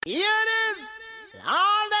Here it is.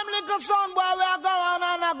 All them little son boy we are going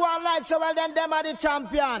on and go on like so well then them are the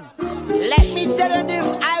champion. Let me tell you this,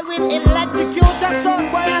 I will electrocute a son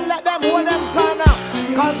boy and let them hold them corner.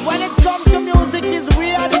 Cause when it comes to music is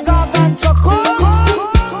we are the gargant, so come.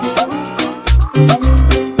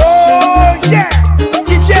 Oh yeah,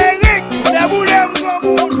 DJ Rick, the bullet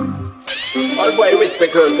come. All boy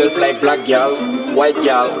respect herself like black girl, white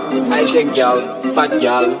girl, Asian girl, fat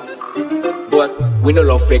girl. But we no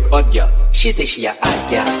love fake hot girl. She say she a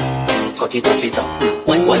hot girl. Cut it up, it up.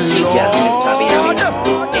 One chick girl,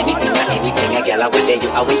 anything a girl away there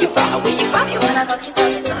you, away you far.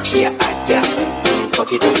 She a hot girl.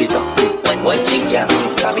 Cut it up, it up. One chick girl,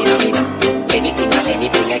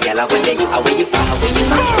 anything a girl away there you, away you far.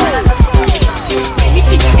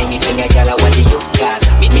 Anything a girl away there you, cause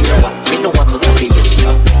me no want to love you.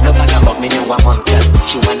 No bag about me no want girl.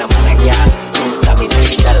 She wanna man a girl, stamina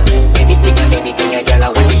she tell. Anything a girl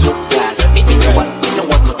away there you, cause me no want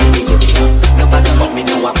to love you. No bag about me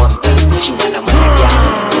no want girl. She wanna man a girl,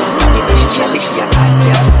 stamina she tell. She a hot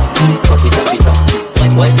girl, cut it up.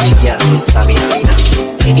 One big girl, stamina.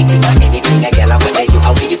 Anything a girl away there you,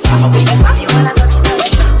 away you far. Hot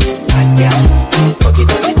girl, cut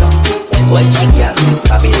it up. One big girl,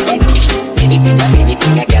 stamina. Anything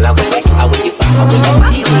a girl away there you, away you far.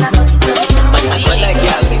 My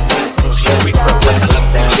girl listen, she from what I love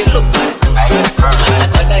that she look. I prefer.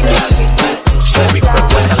 My girl listen, she from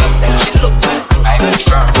what I love that she look. I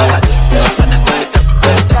prefer.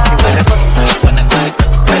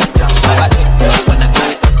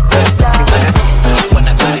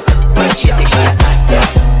 She say she a hot girl,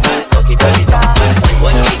 talk it up.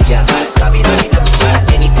 One chick girl, stamina.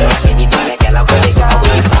 Anything a girl away there you,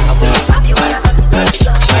 away you far. She a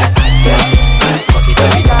hot girl, talk it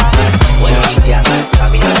up. One chick girl,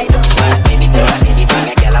 stamina. Anything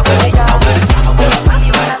a girl away there you, away you far.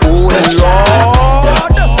 Oh Lord.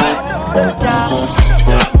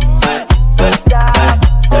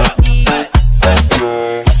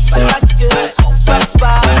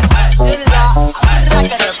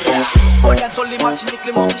 Sur les Martiniques,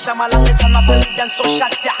 les Maurice, Chamalan, et ça m'appelle dans son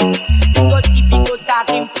chatia. Bigoti, bigota,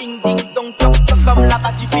 ring, ping, ding, dong, toc, toc, comme la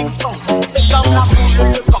battue ping-pong. C'est comme la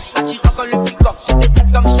boule, le coq, attirant comme le picoque. J'ai des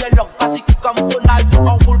têtes comme Sherlock, basique comme Ronaldo,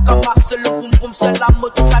 en roule comme Marcelo, boum boum, sur la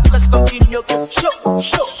moto, ça tresse comme Pinocchio. Chaud,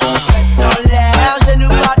 chaud. Fesses en l'air,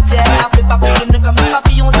 genoux par terre, fais papillonner comme un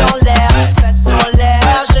papillon dans l'air. Fesses en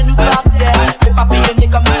l'air, genoux par terre, fais papillonner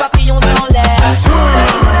comme un papillon dans l'air.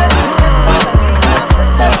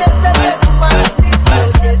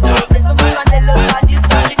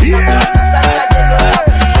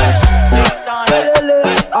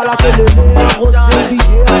 À la télé, arrosé,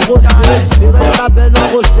 billet, arrosé, serré la benne,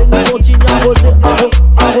 arrosé, nous continue arrosé.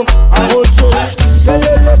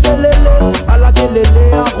 Kelele, à la télé,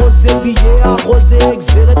 arrosé, billet, arrosé,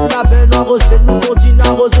 serré la benne, arrosé, nous continue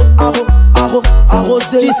arrosé.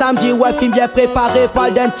 Petit samedi, ouais, film bien préparé,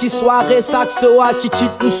 parle d'un petit soirée, saxo,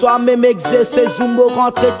 attitude, tout soir, même exercice, zumbo,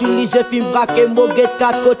 rentré, tu lis, j'ai film braqué, moguet,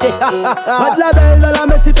 quatre côtés, Pas de la belle, la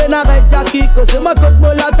messi, penarek, Jackie, c'est ma côte,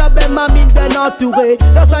 mola, ta belle, ma mine bien entourée.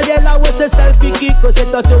 Dans sa lienne, là, ouais, c'est selfie, Kiko,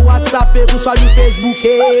 c'est toi, WhatsApp, et ou soit du Facebook,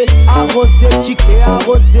 arrosé, chiqué,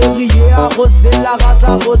 arrosé, brillé, arrosé, la race,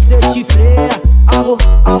 arrosé, chiflé, arrosé,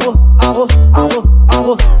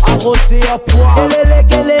 à poids.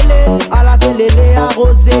 Kelele, à la kelele,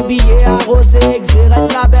 arrosé, billet, arrosé,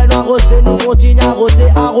 exérète, la belle, arrosé, nous continue arrosé.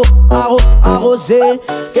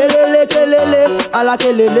 Kelele, à la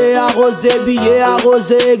kelele, arrosé, billet,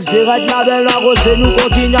 arrosé, exérète, la belle, arrosé, nous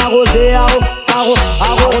continue arrosé, à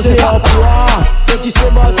poids.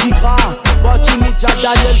 C'est Mardi Gras, Martini, Jack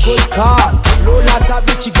Daniel Volca, Lola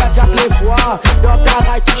Tabi, Chica Jack les fois, dans ta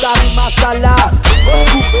raille, tu t'arrives masala,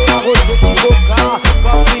 recoupé, arrosé, Tiboka,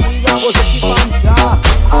 pas fini, arrosé, Tifanta,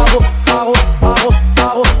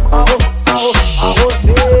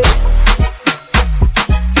 arrosé.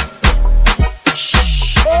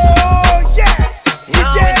 Oh yeah,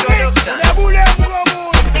 DJ Rick, the bullet come.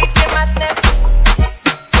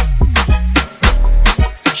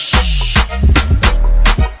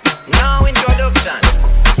 Now introduction.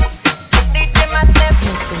 DJ Madness.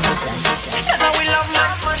 You know we love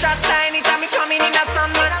man. Shot tiny time me coming in a sun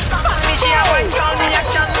man.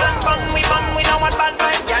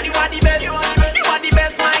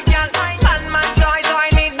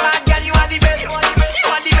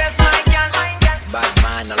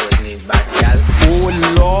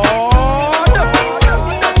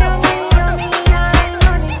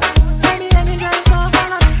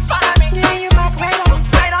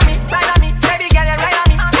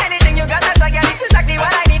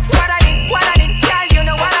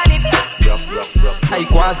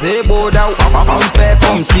 say bow down. I'm fair,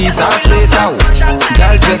 come see, ça c'est tao.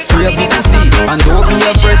 Girl just free up the pussy, and don't be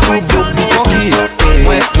afraid to broke the cocky.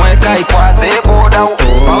 Moi kai quoi say bow down.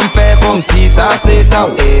 I'm fair, come see, ça c'est tao.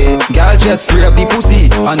 Girl just free up the pussy,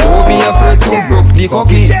 and don't be afraid to broke the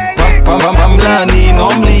cocky. Bam Lani,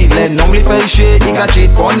 normally fell shade, he got cheat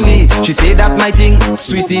only. She say that my thing,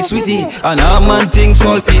 sweetie, and her man thing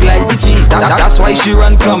salty like the sea. That's why she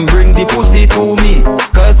run, come bring the pussy to me.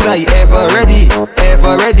 Cause I ever ready,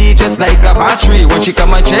 just like a battery. When she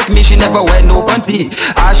come and check me, she never wear no panty.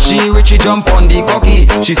 As she rich, she jump on the cocky.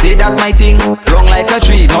 She say that my thing, long like a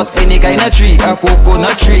tree, not any kind of tree, a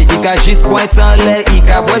coconut tree. Because she's point en l'air,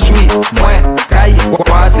 ika bois joui. Moi, kai,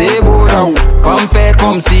 quoi c'est beau down. Come fair,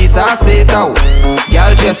 come see, ça c'est tao.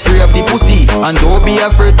 Girl just free up the pussy, and don't be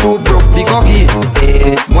afraid to broke the cocky.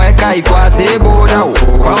 Moi kai, quoi c'est beau down.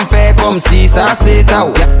 Come fair, come see, ça c'est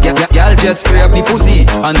tao. Girl just free up the pussy,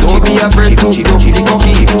 and don't be afraid to broke the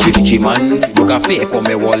cocky. Chichi man, you can fake comme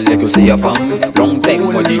mes wall like you say a femme. Long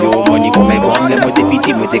time money yo, money comme mes gants. Les mots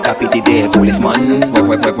piti, me take a piti des policeman.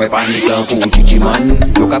 Ouais, panita pour chichi man.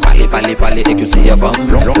 You can parler like you say a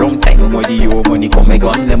femme. Long time money yo, money comme mes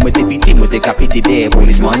gants. Les mots piti, me take a piti des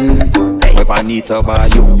policeman. Ouais, panita ba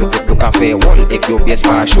yo, you can fake wall like you pièce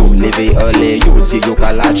pas chaud. Levez early yo, si you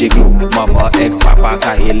can large glow. Mama ek papa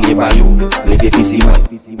ka hele ba yo. Levez fils man,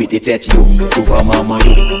 piti tête yo. Tu vas maman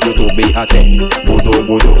yo, yo tobe à terre. Bodo,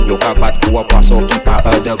 yo ka bat pou a pass ou ki pa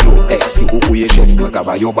de glow. Si ou kouye chef, mwen ka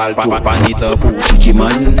ba yo bal tou. Panita pou chichi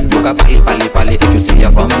man. Yo ka pale, ek yo se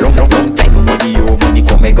ya fam. Long time, money yo, money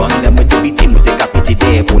come gun. Le mwen te biti, mwen te ka piti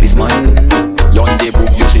de policeman. Yon de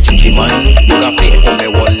bouk yo se chichi man. Yo ka fe come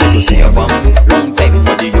wall, ek yo se ya fam. Long time,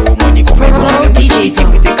 money yo, money come gun. Le mwen te biti,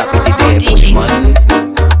 mwen te ka piti de policeman.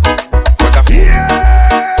 Mwen ka fe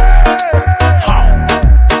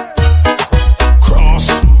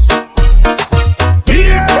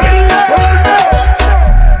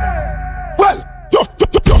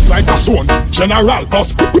General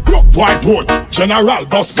boss, white boy. General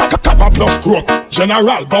boss, kappa plus crook.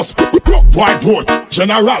 General boss, white boy.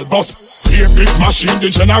 General boss. Be a big machine, the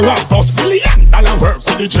general boss. $1 million work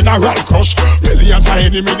for the general crush. Millions of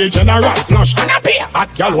enemy, the general flush. And a beer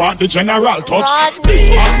hot girl want the general touch. This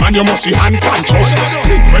hot man, you must see hand conscious.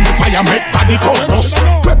 When the fire make body touch.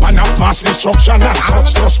 Weapon of mass destruction and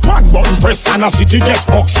such. Just one button press and a city get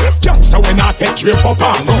box. Youngster when I take trip up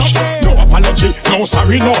and rush. No apology, no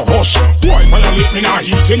sorry, no hush. Boy, violate me now,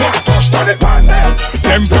 easy now touch. Turn it on them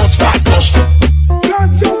blood start push.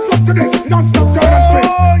 Non-stop fuck to this, non-stop turn and twist.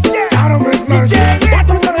 Out of his mercy. What's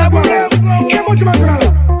on the level? Yeah, what you want to know?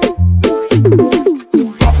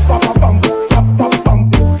 Pop.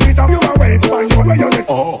 Please have you away, find your way on it.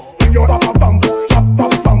 Oh. In your pop.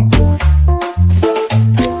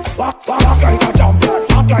 Walk like a champion.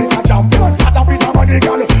 At a piece of body,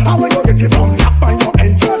 girl. How will you get it from? Lap on your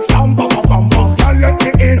entrance. Pop. Can't let me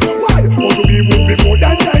in. Why? Want to be would be more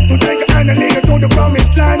than time to take a hand and lead you to the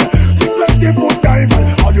promised land. Be 20-foot diver.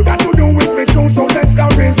 All you got to do is be true, so let's go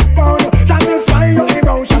respond. Satisfy your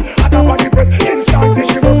emotion. At a body press, inside the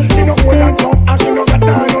shivers. She no hold and tough, and she no got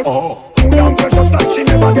time. Too damn precious like she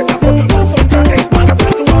never get a foot. And sometimes it's bad to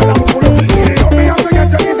fly to all and pull up. See how me have to get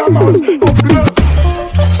her is a mouse.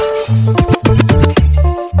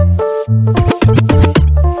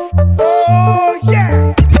 Oh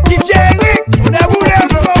yeah, DJ Rick, on a boule de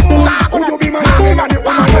l'amour. Ça, on you be my man, man, you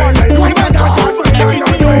want my man. You want my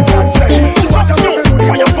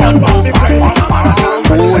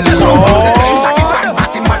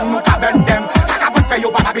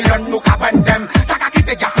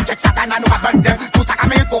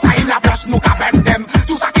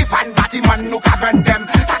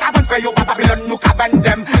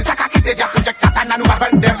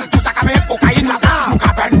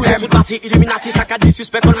Illuminati, ça qu'a dit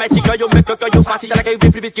suspect, on m'a dit que yo mec que yo fatigué, la caille plus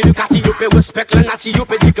vite que Ducati, yo peut respect le nati, yo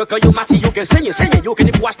peut dire que yo mati, yo que saigne, yo que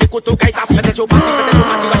ni pour acheter coteau, caille tati, peut-être yo mati,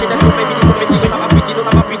 lâcher tête, yo fait vite, nous ça va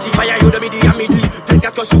piti, fire yo de midi à midi,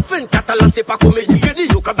 24 heures sur 24, là c'est pas comédie,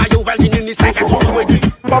 yo que ba yo valdi ni 5 à 3 ready.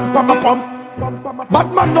 Pam.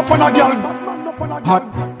 Batman no fun a girl. Hot,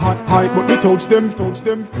 but me touch them.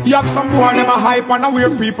 You have some boy them a hype and a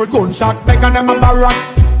weird people gunshot, like and them a barrack.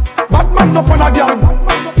 Batman no fun a girl.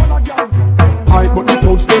 Hype, but me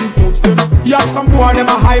touch them. You have some boy them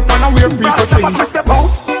a hype and a weird people thing. Never step out.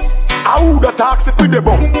 I would a taxi for the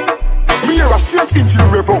bum. Me hear a strange injury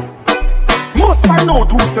revo. Must find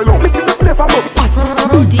out who sell out. Listen to play from upset.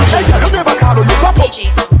 Hey, you never call on you pop up.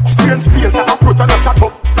 Strange face that approach and a chat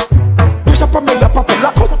up. Push up a mela pop a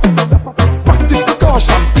lock up. Practice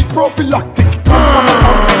precaution, prophylactic.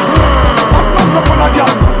 Batman no fun a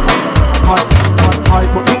girl.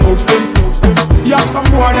 Hype, but me touch them. You have some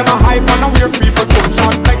boy them a hype and a weird people touch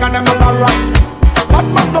shot like and them a barra. Bad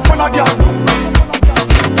man no fun a girl.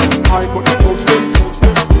 I put the folks them.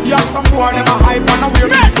 Yeah, some boy them a hype and a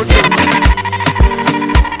weird people touch.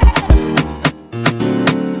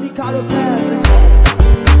 We call it passing.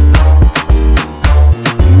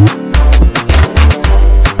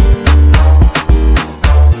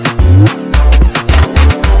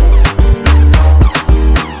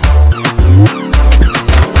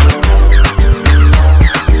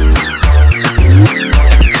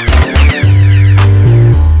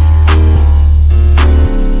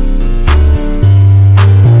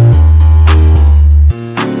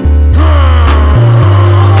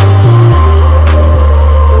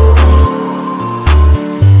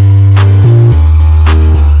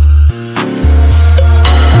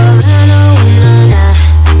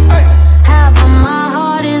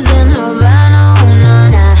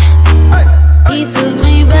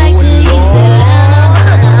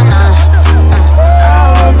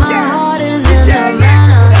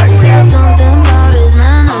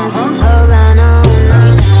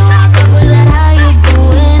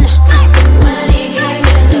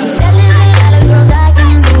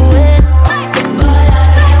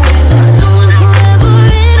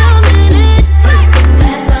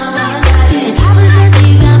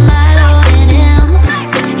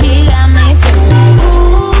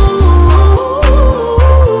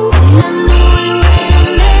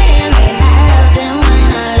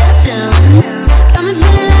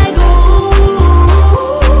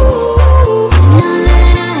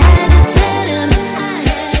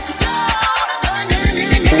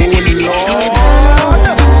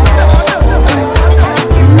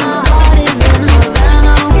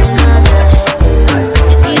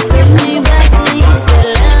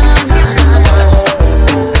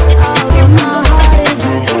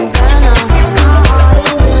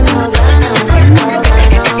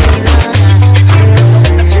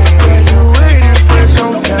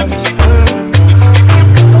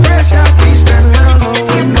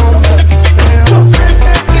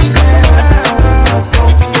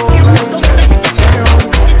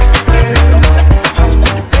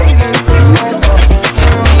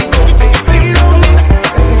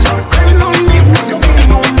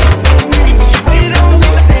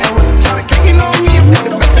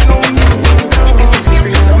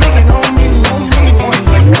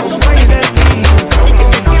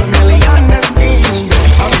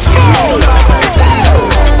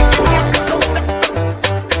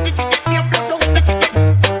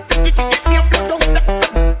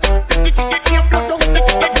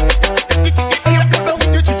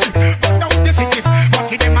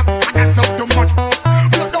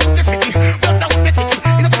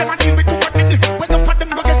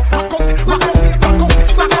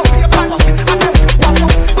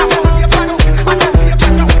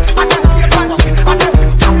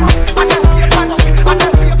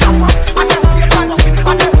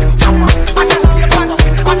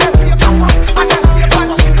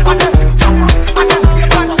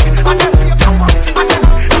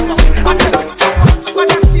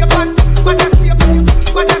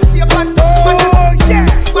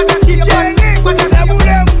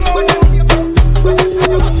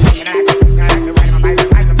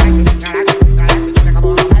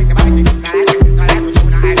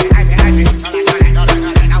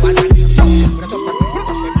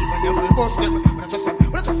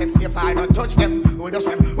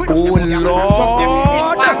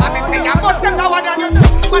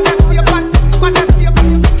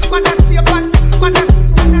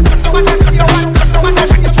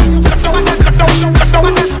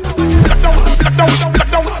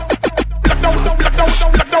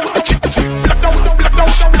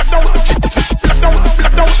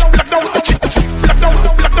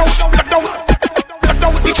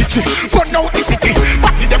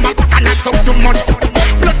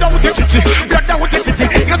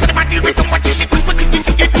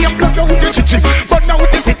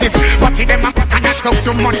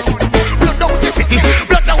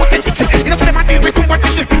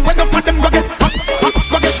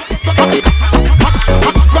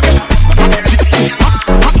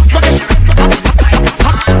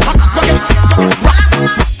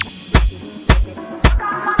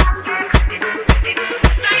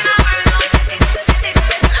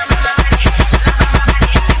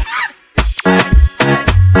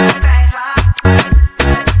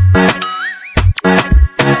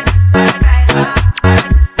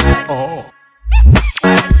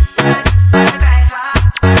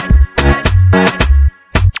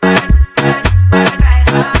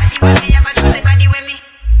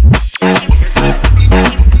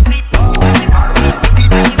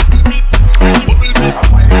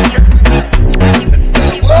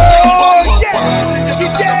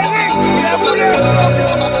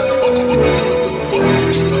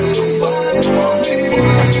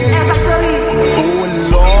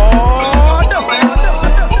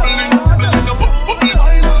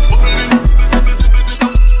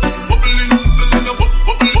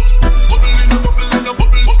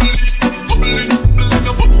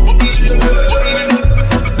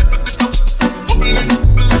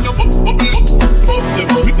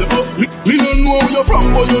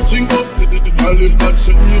 what you think of. Girl, if God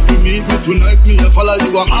sent you for me tonight, me I follow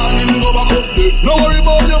you a man and go back up there. No worry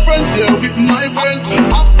about your friends, they're with my friends.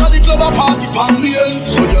 After the club a party, pan the end.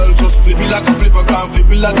 So girl, just flip it like a flipper gram,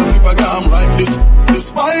 flip it like a flipper gram. Right, this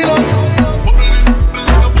spider.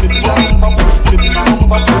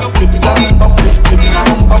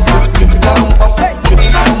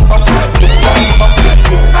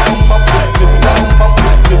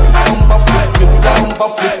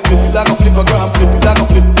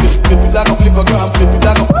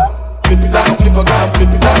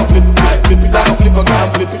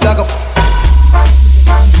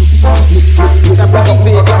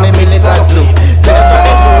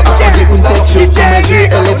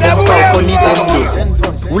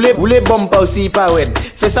 Ou les bombes pas aussi pas ouais.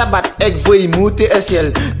 Fais ça bat ek voy monter au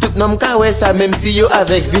ciel. Tout nom ka ouais ça même si yo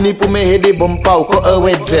avec vini pour me aider bombe pas ou ko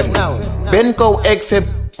ouais zem. Ben ko ek fait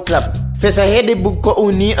clap. Fais ça head book ko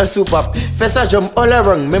uni a soupap. Fais ça jump all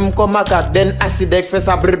around même ko makak den acid ek fais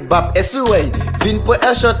ça brr bap. Et way vin pour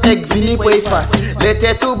un shot ek vini pour fast.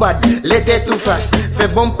 L'été too bad, l'été too fast. Fais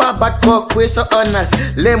bombe pas bat ko kwe so honest.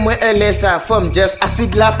 Les moi elle ça forme just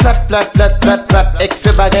acid la plat plat plat plat plat. Ek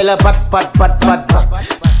fait bagay la pat pat pat pat pat.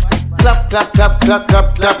 Clap clap clap clap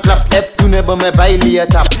clap clap clap. Et tout ne bon me baili a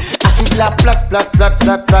tap. Acid la plat plat plat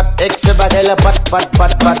plat plat. Ek fait bagay la pat pat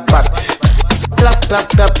pat pat pat. Clap clap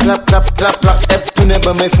clap clap clap clap clap. Et tout ne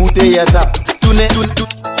bon me foute a tap. Tout ne tout.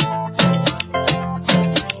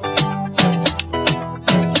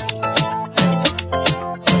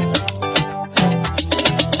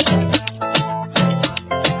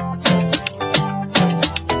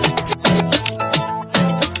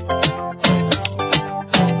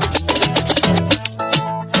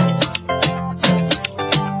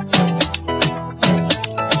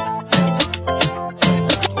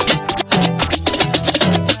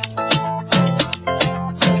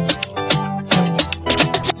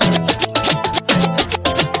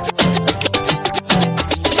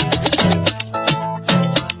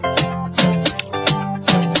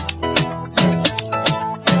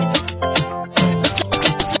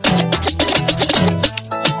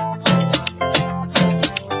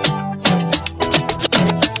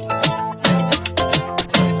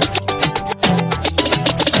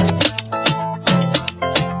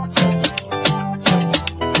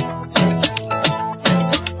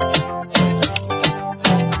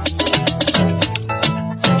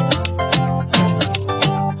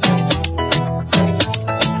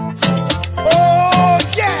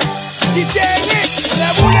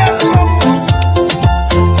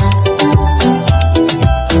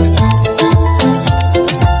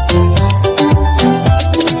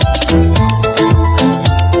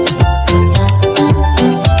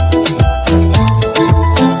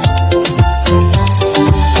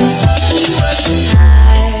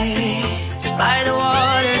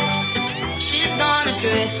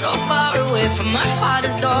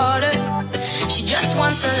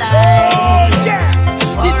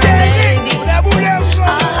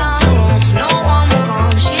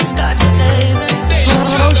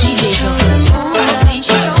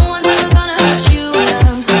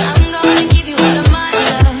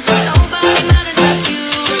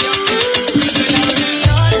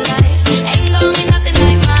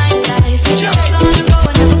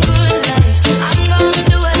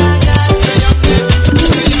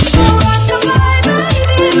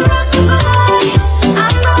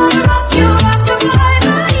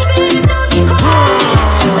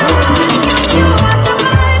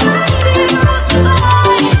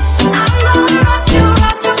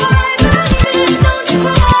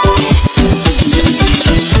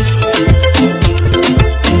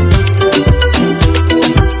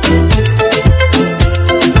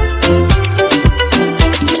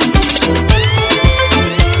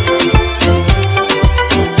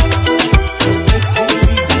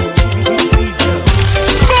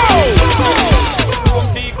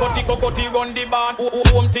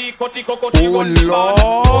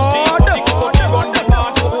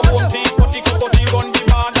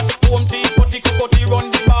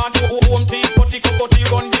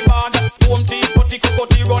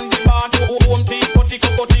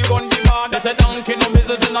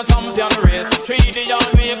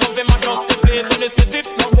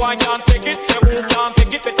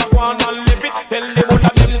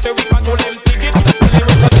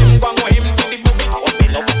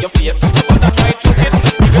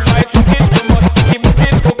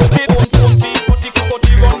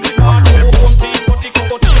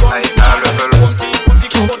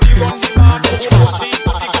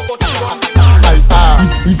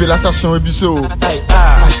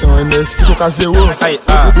 Action NS, c'est coca zéro.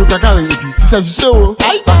 Yo kakari et puis si c'est du zéro.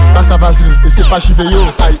 Passe la vaseline et c'est pas chivé yo.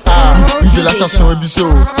 Oui de la station et biseau.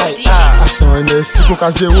 Action NS, c'est coca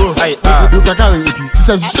zéro. Yo kakari et puis si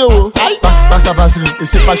c'est du zéro. Passe la vaseline et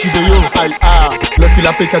c'est pas chivé yo. L'heure qu'il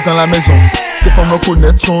a pécat dans la maison. C'est pas me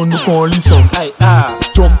connaître son nous qu'on lit son.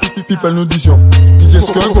 Ton people nous disions.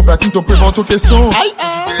 Est-ce qu'un gros platine t'en prévent aux questions?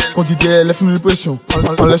 Quand dit DLF nous pression.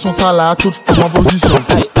 En laissant ça là, toute forme en position.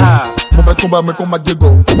 Mon bête combat, mais combat de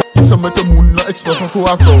go. Ils sont mettre mon nom, exploite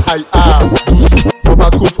encore à corps. Douce, mon bat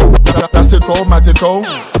trop fort. Là c'est corps, maté corps.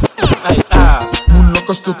 Mon nom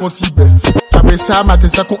coste contre Tibet. Après ça, maté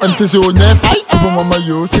ça qu'on MT09. Bon maman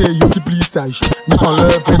yo, c'est yo qui plie sage. Mais en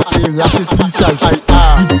l'œuvre, c'est racheter tissage.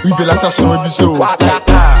 Oui, de la station et biseau.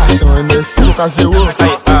 Action NS, c'est au cas zéro.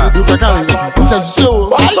 Yo kakari, c'est du zéro.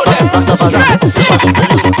 Passe la base, c'est pas chivé.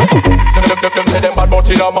 Them say them bad but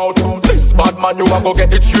in a mouth. This bad man you a go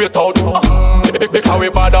get it straight out. Because we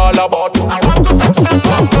bad all about.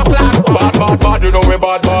 Bad, you know we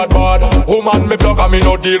bad. Woman me plug and me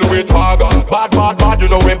no deal with fag. Bad, you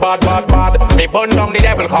know we bad. Me burn down the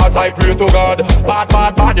devil cause I pray to God.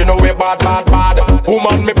 Bad, you know we bad.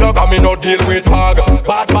 Woman me plug and me no deal with fag.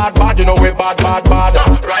 Bad, you know we bad.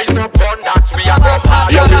 Rise up, burn that we are come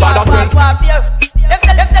hard. Yeah, we bad as sin.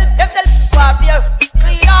 Them sell warfare.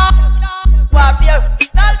 Clean up. Warfare,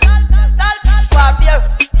 warfare,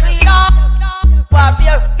 clean up,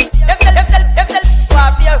 warfare. Them sell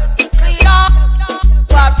warfare, clean up,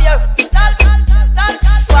 warfare,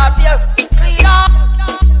 warfare, clean up.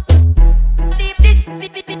 Leave this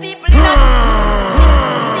people in that.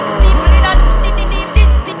 People in that. Leave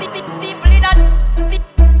this people in that.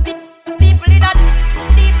 People in that.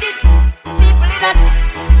 Leave this people in that.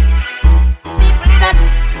 People in that.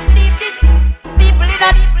 Leave this people in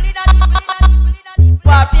that.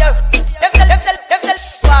 Warfare, them sell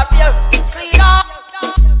warfare, clean up,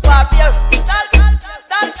 warfare,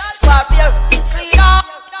 warfare, clean up,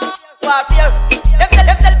 warfare,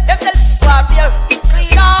 them sell warfare,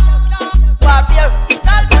 clean up, warfare,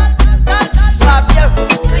 warfare,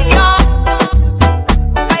 clean up.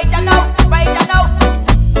 Right now,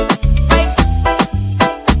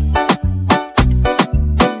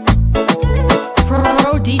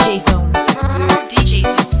 Pro DJ Zone.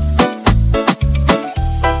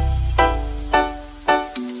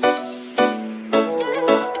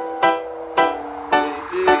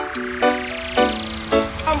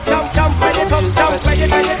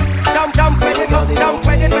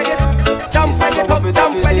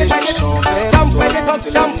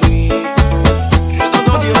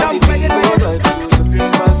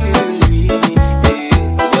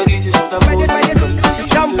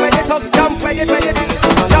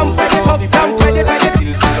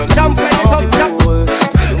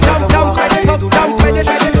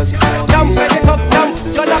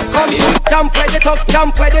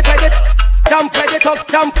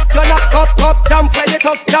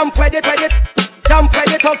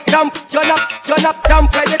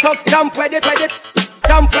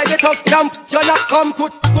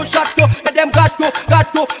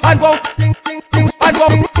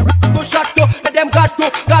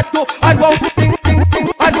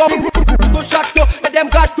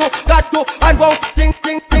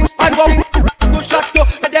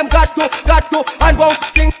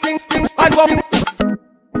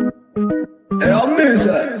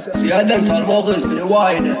 Maurice with the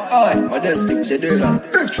wine, aye, Majestic, c'est de la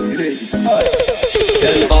bitch, il est ici, aye.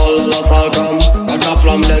 Dance all la salcam, got a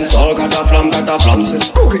flam, dance all, got a flam,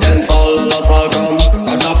 c'est cookie. Dance all la salcam,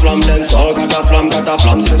 got a flam, dance all, got a flam,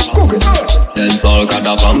 c'est cookie. Dance all, got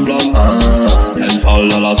a flam, dance all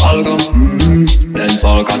la salcam, dance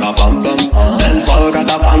all, got a flam, dance all, got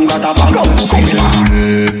a flam, c'est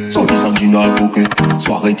cookie. Sorti sanginal cookie,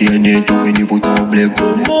 soirée TNT, tout que ni bouton blé,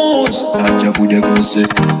 commence. La tcha pour défoncer,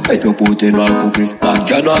 et toi pour te noir cookie.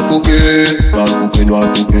 Badja noir cookie,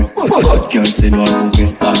 noir cookie. Badja c'est noir cookie.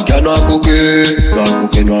 Badja noir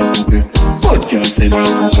cookie, noir cookie. Badja c'est noir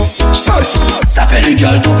cookie. T'as fait les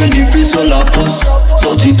gars, tout que ni fils sur la poste.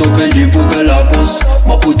 Sorti tout que ni pour que la cause.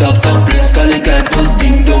 Ma puta t'as plus qu'à les gars, poste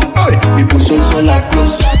ding dong. Mi pousson sur la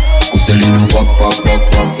cloche. Costelli nous pop.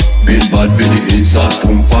 Bill bad for the hits and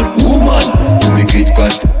boom fat woman. You make it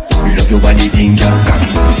cut. You love your body thing, yeah. Cocky.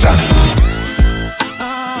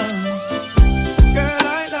 Girl,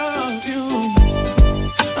 I love you.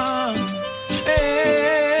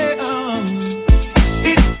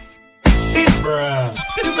 It's bruh.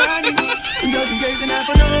 Just in case you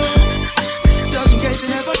never know. Just in case you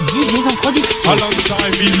never know. DJ en production.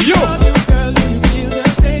 Alongside me, yo.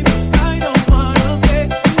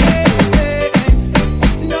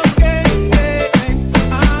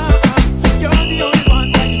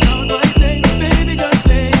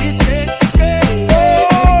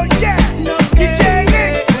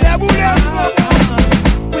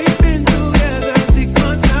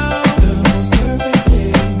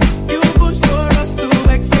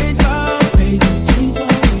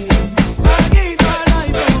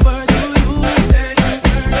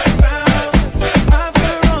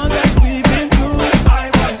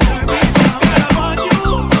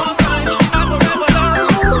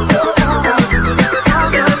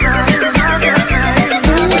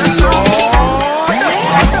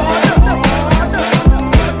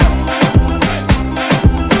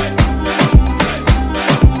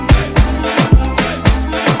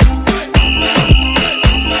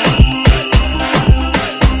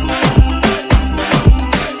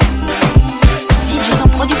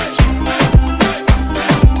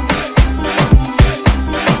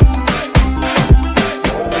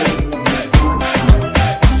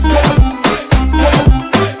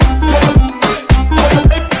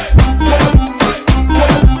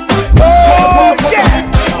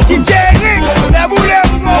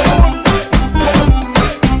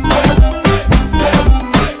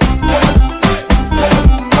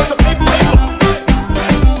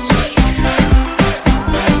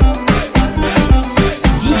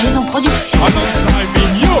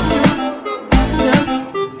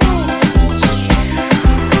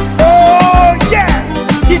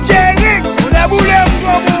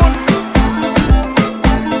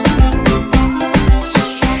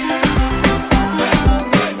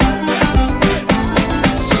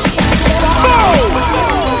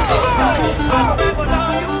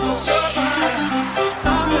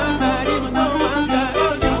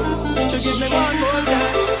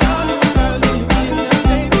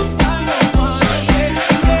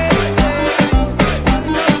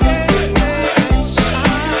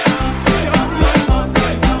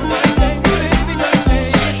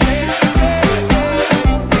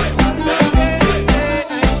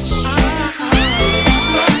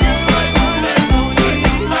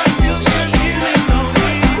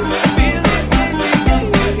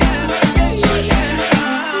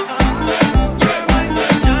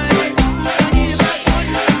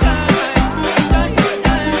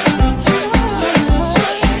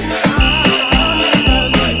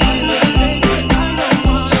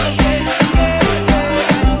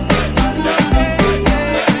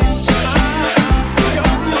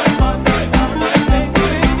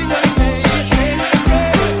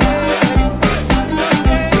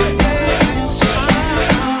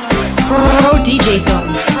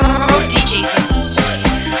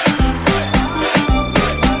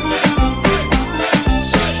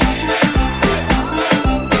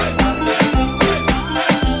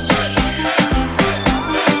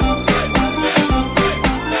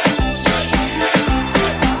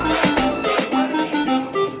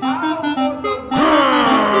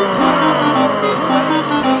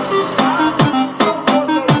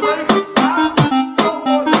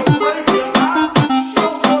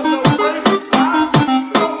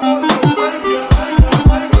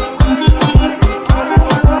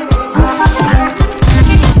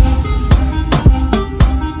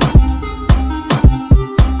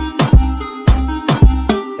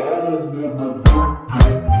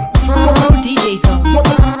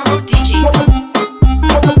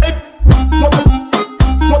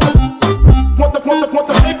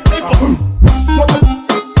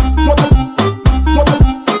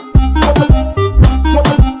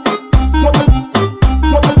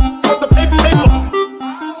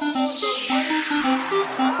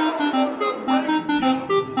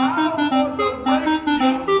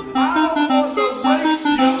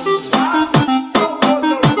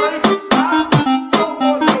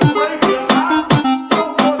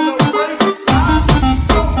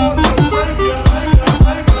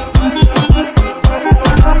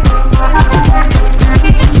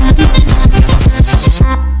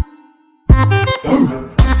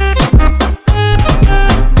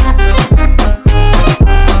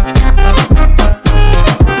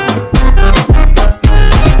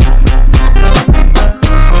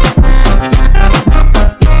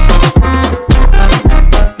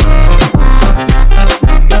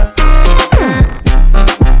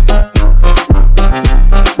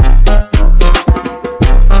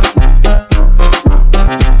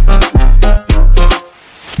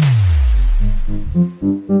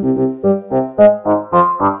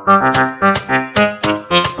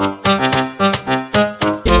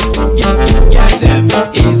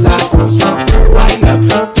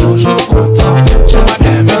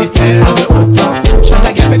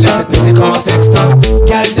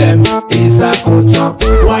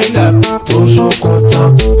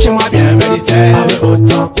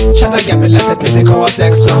 mettez comme un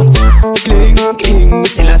sextant. Cling, cling,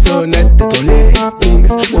 c'est la sonnette de ton leggings.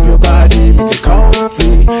 Move your body, mettez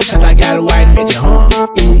coffee. Shut a gal wine, mettez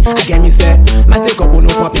honey. Again, me say, mettez comme pour nous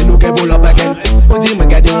pompiers, nous qu'est pull up again. On dit, me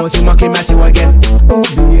gardez, on s'est manqué, mettez again.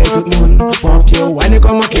 Oubliez tout le monde, pompier, wine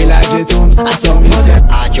comme manqué la jetune. Assomme, me say.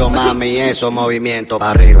 Hacho mami, eso movimiento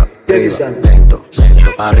pa' arriba, arriba, lento,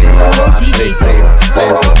 lento, pa' arriba, arriba,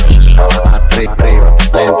 lento,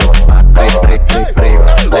 arriba,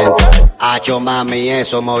 lento. Hacho mami,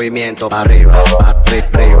 eso movimiento pa' arriba,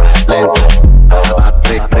 arriba, lento,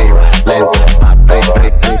 arriba, lento,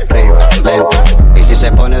 arriba, lento. Y si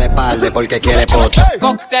se pone de espalda porque quiere pota.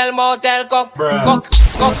 Cocktail, motel, cocktail,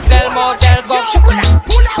 motel,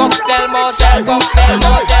 cocktail, motel, cocktail,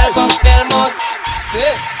 motel.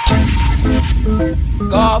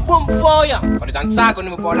 Boom for ya. Quand tu danses ça, qu'on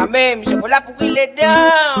ne pas la même, chocolat pour il est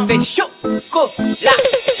down. C'est chocolat.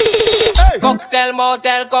 Cocktail,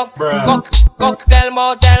 motel, cocktail,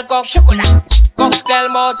 motel, chocolat. Cocktail,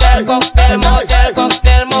 motel, cocktail, motel.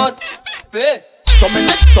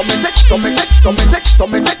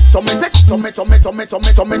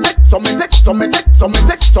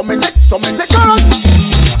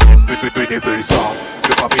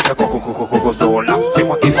 C'est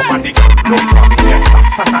moi qui sont maniques,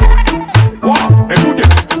 wow, écoutez.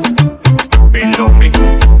 Pillow me,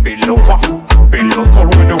 pillow fa, pillow sol,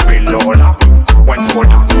 when you pillow la. When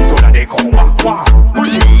soda they come back, wow.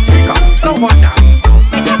 Push it, take up, no one dance.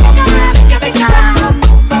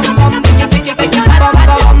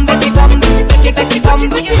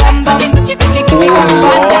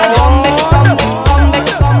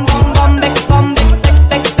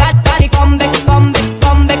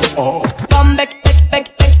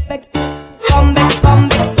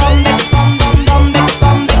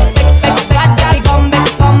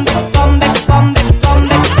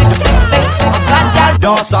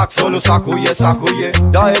 Saxo nous sakouye, sakouye.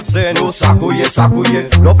 Dans Exe nous sakouye, sakouye.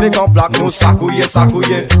 L'on fait qu'en flaque nous sakouye,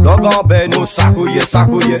 sakouye. L'on gambé nous sakouye,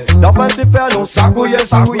 sakouye. Dans Fancy-Fair nous sakouye,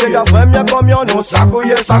 sakouye. Dans Premier Comion nous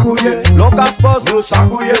sakouye, sakouye. L'on casse-pose nous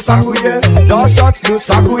sakouye, sakouye. Dans Shots nous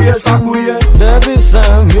sakouye, sakouye. Service,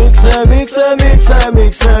 mixe.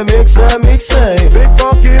 Big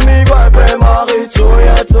funky me guape, Marie,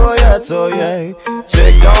 toye.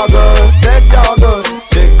 Check down gauche, check down gauche.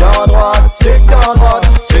 Check down droite, check down droite.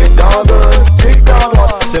 Check down gauche, check down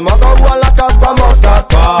droite. C'est moi qu'on voit la casse pas mon stade.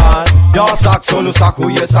 Dans Saxo nous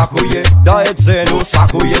sakouye, sakouye. Dans Exe nous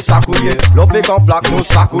sakouye, sakouye. L'on fait qu'en flaque nous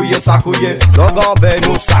sakouye, sakouye. L'on gambé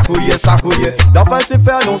nous sakouye, sakouye. Dans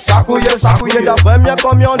Fancy-Fair nous sakouye, sakouye. Dans Premier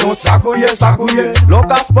Comion nous sakouye, sakouye. L'on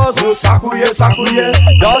casse-pose nous sakouye, sakouye.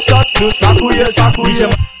 Dans Shots nous sakouye, sakouye.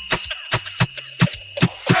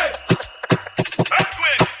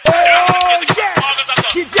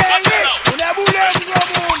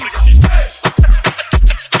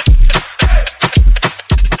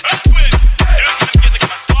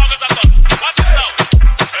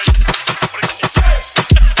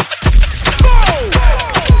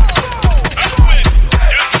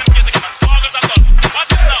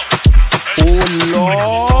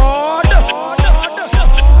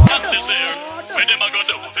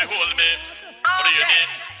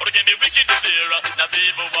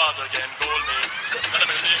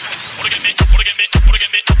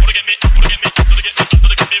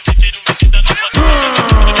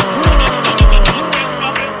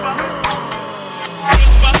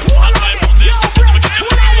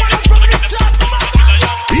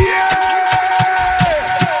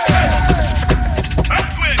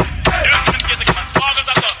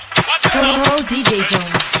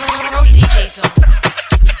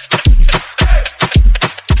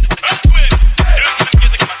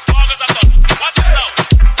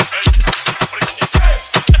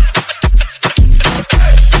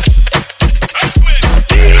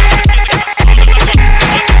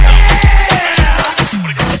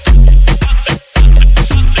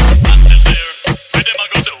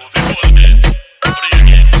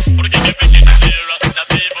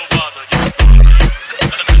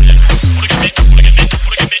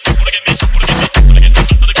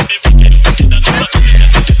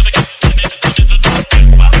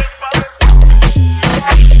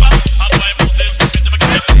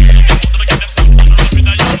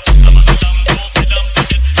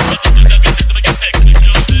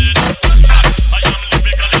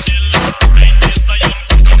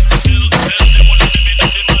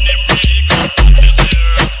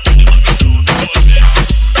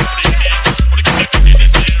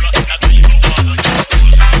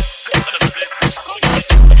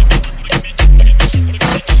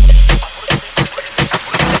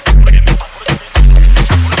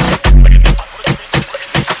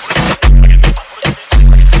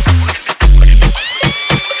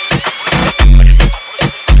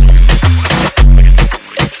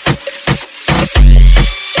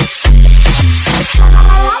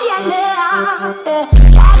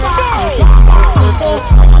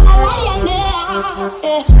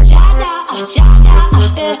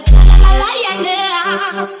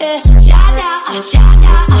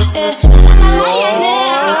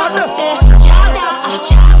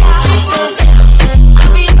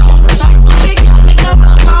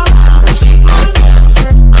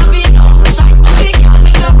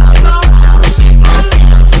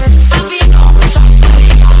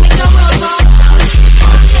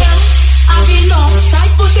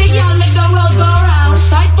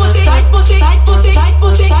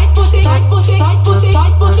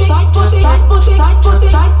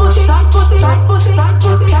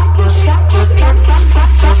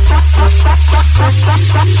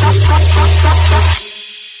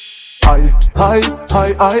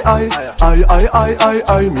 I,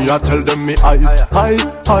 me I tell them me I,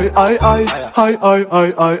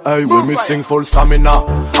 when me sing full stamina,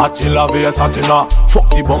 Attila vs Athena, fuck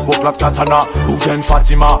the bumbo clat katana, Ugen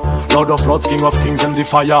Fatima, Lord of Lords, King of Kings and the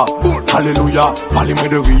fire, Hallelujah, parlez-moi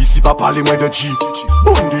de oui, si pas parlez-moi de G,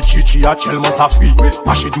 Bondi Chichi, actuellement ça free,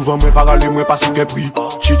 marché devant moi, parlez-moi pas ce qu'est pris,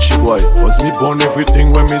 Chichi boy, was me born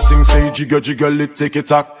everything when me sing, say jiggle jiggle, it take it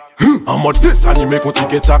tack, en mode desanimé qu'on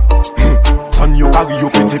tic et tac, yo carry yo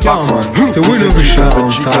pity back. Yeah, man. So we know we shot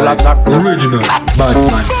on time. Original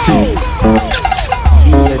Batman team.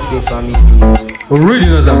 USA family.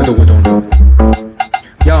 Original Zamito go down.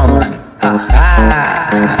 Yeah, man.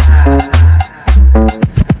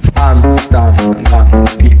 Amsterdam, gang,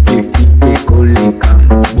 pique, collie, gang,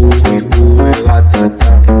 boy,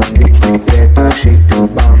 ratatam, pique, tête, shake to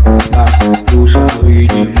bam, bam, tous à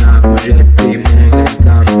rythme, n'a pas jeté mon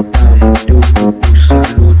tam, tam, tout, pousse à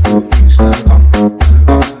l'auto, Instagram,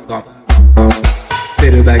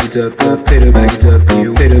 Better bag it up, better bag it up,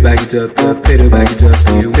 you. Better bag it up, better bag it up,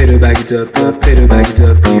 you. Better bag it up, better bag it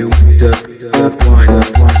up, you. Up, wind up.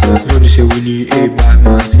 Zodi c'est Winnie et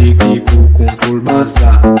Batman, c'est qui pour contrôle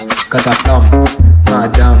bazar. Cataplam,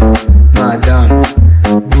 madame,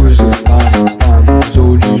 bouge pam,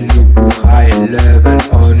 Zodi nous pour high level,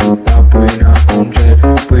 on nous pas pour une angel,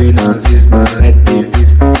 pour une Zisman, Red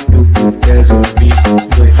Davis, nous pour faire zombies,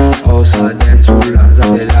 ouais, oh ça dance, oh là, ça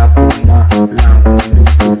fait la pour ma langue.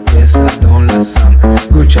 Dans la sam,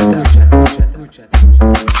 good chat.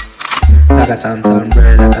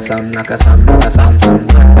 Nakasam,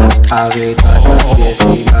 arrête ta pièce,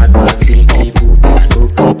 c'est pas ta qui pour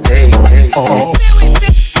hey.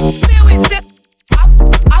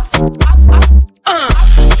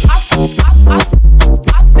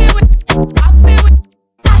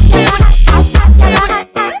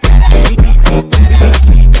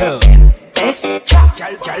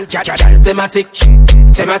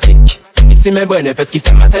 Thématique. Ici mes bonnes fais ce qui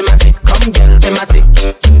fait mathématique. Comme girl, thématique.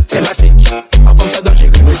 En forme ça danger,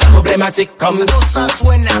 mais c'est problématique. Comme la cosa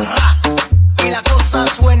suena ra, y la cosa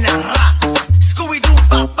suena ra. Scooby-Doo,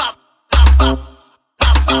 pap, pap, pap, pap,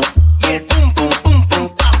 pap, pap. Y el pum, pum, pum, pum,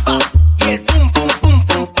 pap, pap. Y el pum, pum, pum,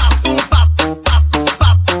 pum, pap, pum, pap, pap,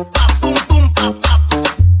 pap, pap, pum, pum, pap, pap.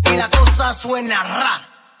 Y la cosa suena ra.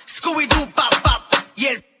 Scooby-Doo, pap, pap. Y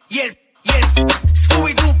el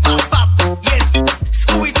Scooby-Doo, pap, pap. Y el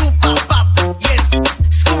Scooby-Doo, pap, pap. Y el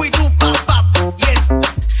Scooby-Doo, pap, pap. Y el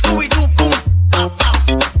Scooby-Doo, pum, pap, pap.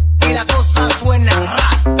 Y la cosa suena ra.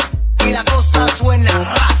 Y la cosa suena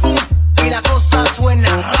ra. Pum. Y la cosa suena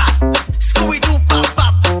ra. Scooby-Doo, pap,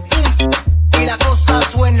 pap. Pum. Y la cosa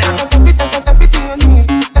suena.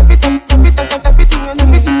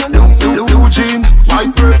 Blue jeans,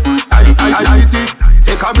 white bread, I eat it,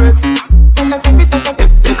 take a breath.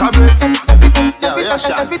 Take a breath.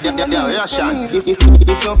 Yeah, Sean. If you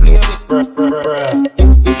play,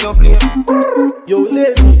 if you play, yo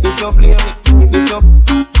lady, if you play, if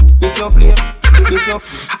you play,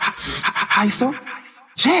 I saw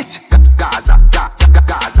jet, Gaza.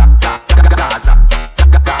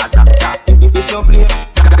 If you play,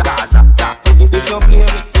 Gaza. If you play,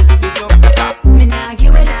 me nah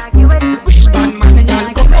give it.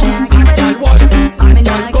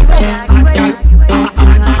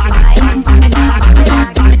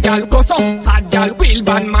 Gal go so, hot gal wheel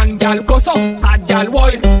band man gal go so, hot gal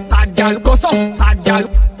boy, hot gal go so, hot gal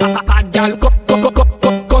go so, hot gal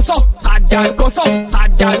go so,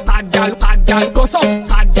 hot gal go so,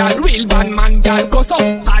 hot gal wheel band man gal go so,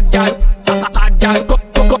 hot gal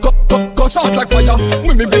go so like fire.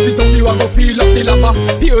 When me beat it up, you a go feel up the lava.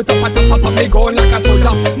 Pure top, me go like a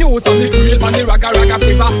soldier. News on the grill, man the ragga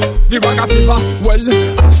fever, well,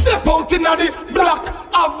 step out inna the block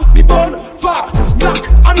of the bun, fat, black,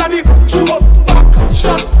 inna the throw back,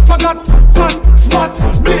 shot, forgot, pan, smart,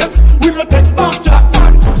 blaze, we no take back chat,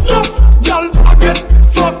 man, love, y'all, I get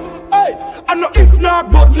fucked, hey, I know if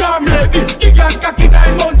not, but now maybe, he got cocky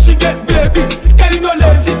 9 months, she get baby, getting no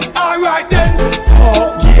lazy, alright then,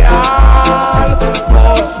 oh yeah.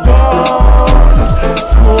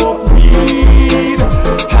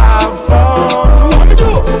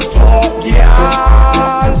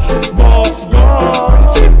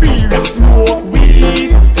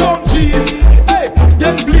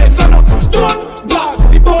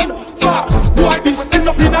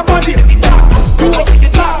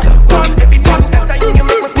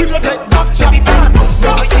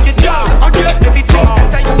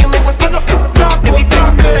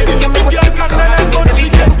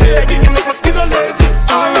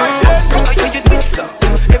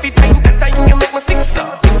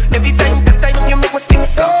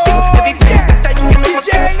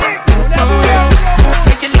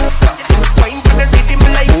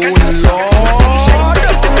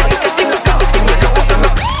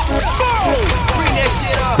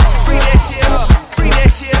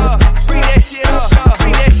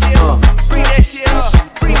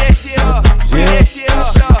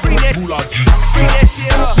 Bring that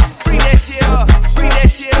shit up. Bring that shit up. Bring that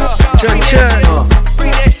shit up. Bring that shit up.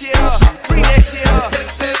 Bring that shit up. Bring that shit up.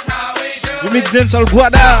 This is how we do. We mix dancehall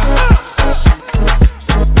Gwada.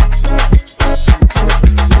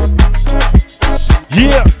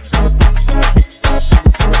 Yeah.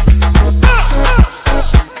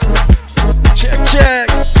 Check.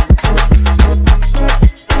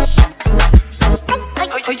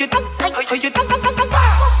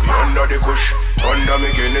 Under the kush, under me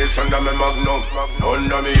Guinness, under me Magnum,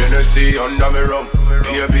 under me Hennessy, under me rum.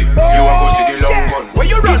 Baby, you want go see the long gun? Where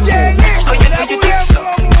you run?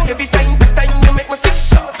 Every time you make me stick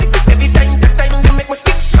so. Every time you make me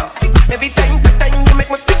stick so. Every time you make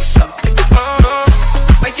me stick so.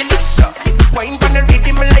 Why you lips up? Wine from the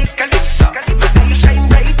rhythm like calypso. You shine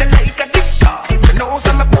bright like a disco. You know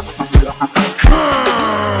some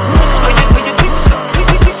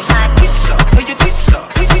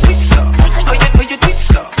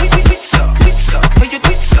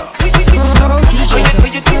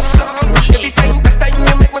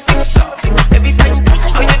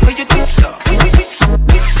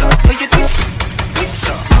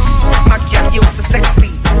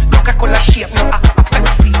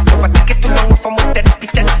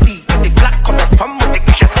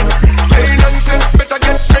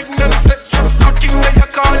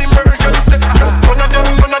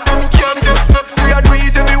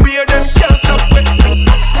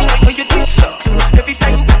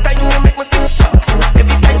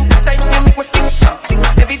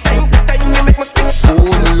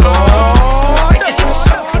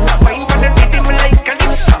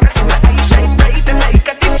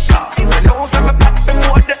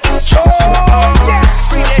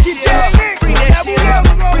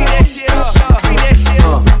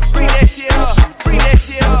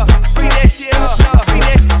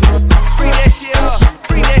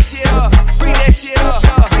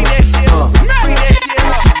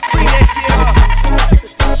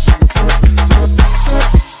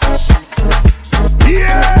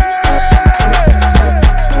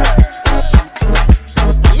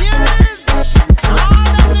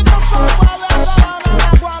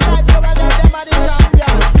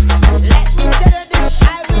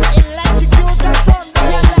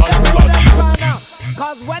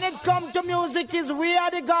When it comes to music, is we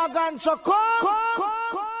are the gargants, so come.